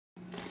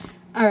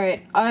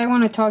Alright, I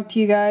want to talk to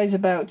you guys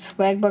about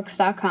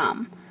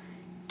swagbucks.com.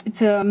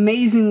 It's an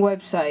amazing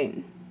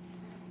website.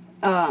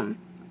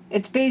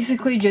 It's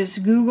basically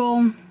just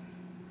Google.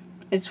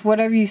 It's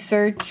whatever you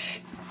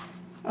search.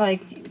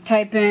 Like,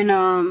 type in,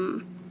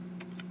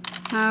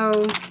 how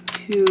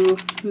to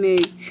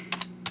make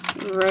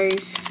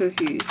rice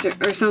cookies,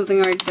 or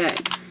something like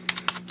that.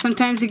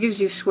 Sometimes it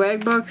gives you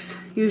swag bucks,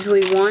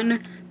 usually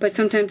 1, but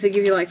sometimes they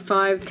give you like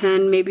 5,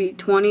 10, maybe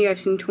 20. I've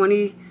seen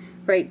 20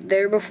 right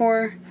there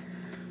before.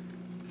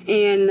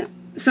 And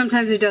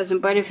sometimes it doesn't,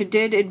 but if it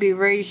did, it'd be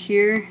right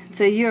here.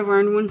 Say you have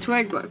earned 1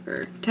 swag buck,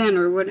 or 10,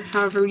 or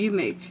however you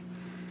make.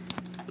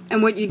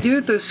 And what you do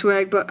with those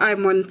swag bucks, I have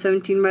more than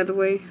 17 by the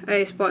way, I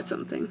just bought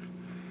something.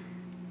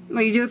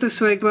 What you do with those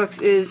swag bucks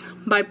is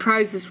buy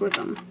prizes with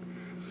them.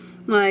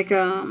 Like,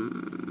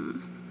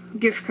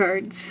 gift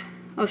cards.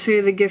 I'll show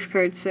you the gift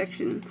card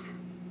sections.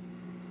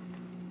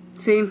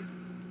 See?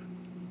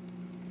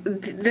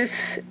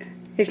 This,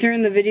 if you're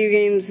in the video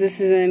games, this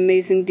is an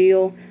amazing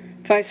deal.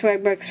 5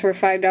 swag bucks for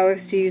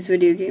 $5 to use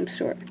video game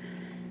store.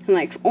 And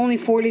like only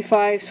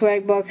 45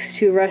 swag bucks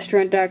to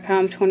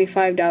restaurant.com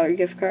 $25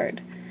 gift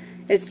card.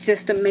 It's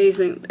just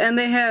amazing. And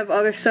they have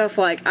other stuff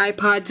like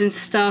iPods and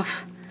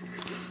stuff.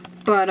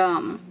 But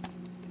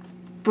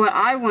what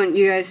I want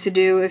you guys to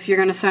do if you're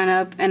gonna sign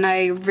up, and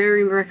I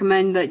very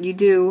recommend that you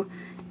do,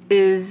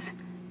 is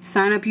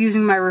sign up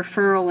using my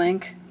referral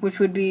link, which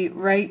would be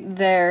right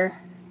there.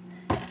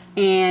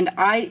 And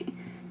I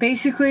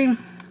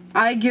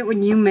get what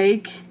you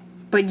make,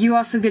 but you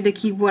also get to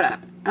keep what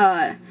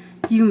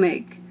you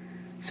make.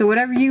 So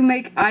whatever you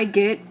make, I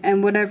get,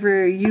 and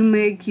whatever you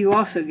make, you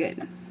also get.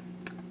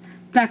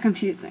 Not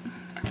confusing,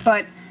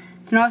 but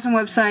it's an awesome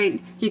website.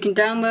 You can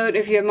download,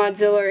 if you have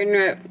Mozilla or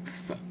Internet,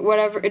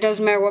 whatever, it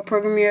doesn't matter what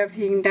program you have,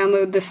 you can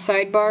download this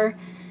sidebar.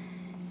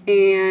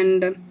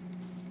 And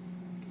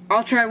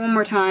I'll try it one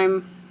more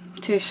time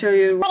to show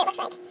you what it looks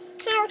like.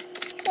 How to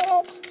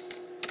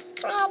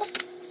make red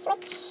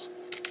switch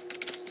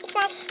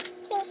Xbox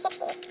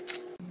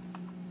 360.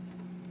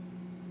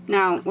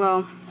 Now,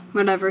 well,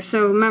 whatever.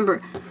 So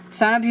remember,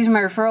 sign up using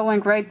my referral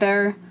link right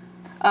there.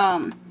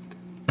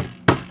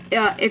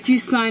 If you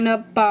sign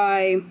up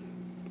by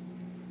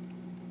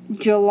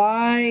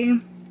July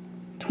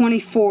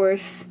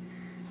 24th,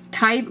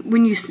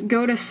 when you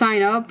go to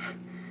sign up,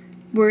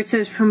 where it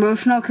says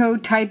promotional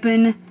code, type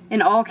in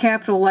all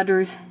capital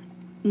letters,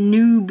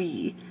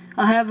 newbie.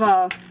 I'll have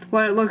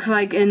what it looks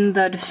like in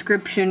the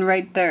description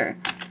right there.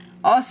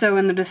 Also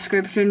in the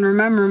description,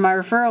 remember my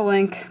referral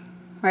link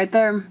right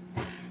there.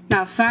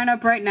 Now sign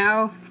up right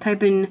now,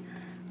 type in,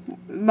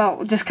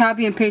 well, just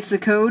copy and paste the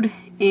code,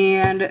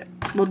 and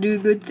we'll do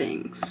good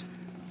things.